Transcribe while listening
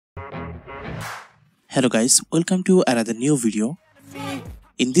Hello guys, welcome to another new video.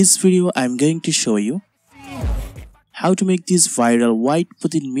 In this video, I am going to show you how to make this viral white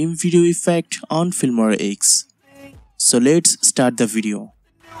Putin meme video effect on Filmora X. So let's start the video.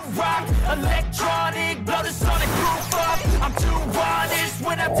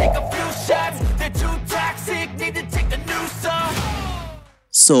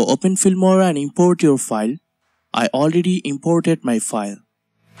 So open Filmora and import your file. I already imported my file.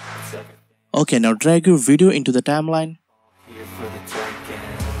 Okay, now drag your video into the timeline.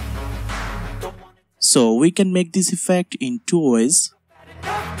 So we can make this effect in two ways.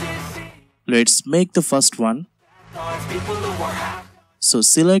 Let's make the first one. So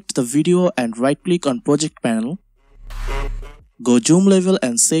select the video and right click on project panel. Go zoom level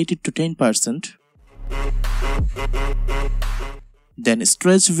and set it to 10%. Then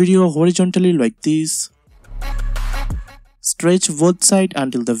stretch video horizontally like this. Stretch both sides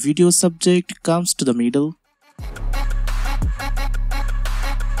until the video subject comes to the middle.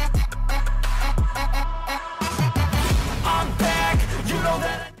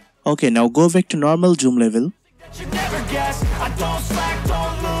 Okay, now go back to normal zoom level.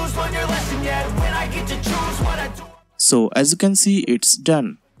 So as you can see, it's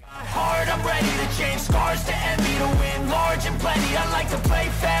done.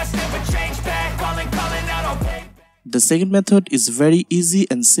 The second method is very easy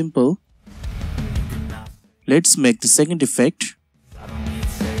and simple. Let's make the second effect.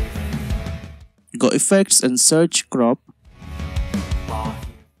 Go effects and search crop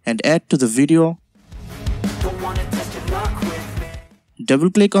and add to the video.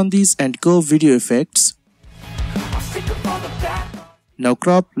 Double click on these and go video effects. Now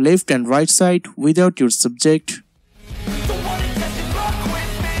crop left and right side without your subject.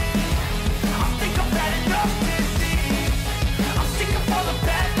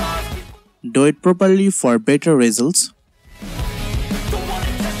 Do it properly for better results.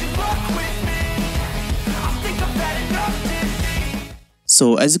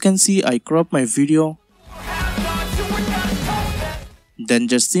 So as you can see, I crop my video. Then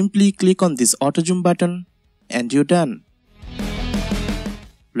just simply click on this auto zoom button and you're done.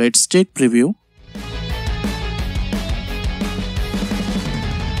 Let's check preview.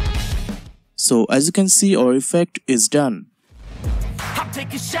 So as you can see, our effect is done.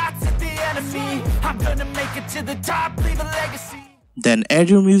 Taking shots at the enemy. I'm gonna make it to the top, leave a legacy. Then add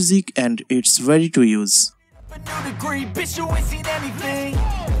your music and it's ready to use.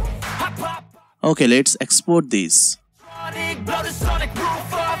 Okay, let's export this.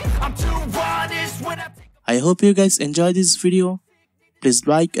 I hope you guys enjoy this video. Please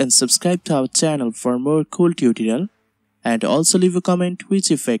like and subscribe to our channel for more cool tutorial. And also leave a comment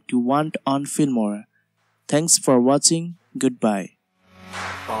which effect you want on Filmora. Thanks for watching. Goodbye.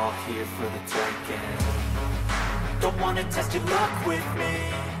 All here for the taking. Don't wanna test your luck with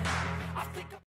me.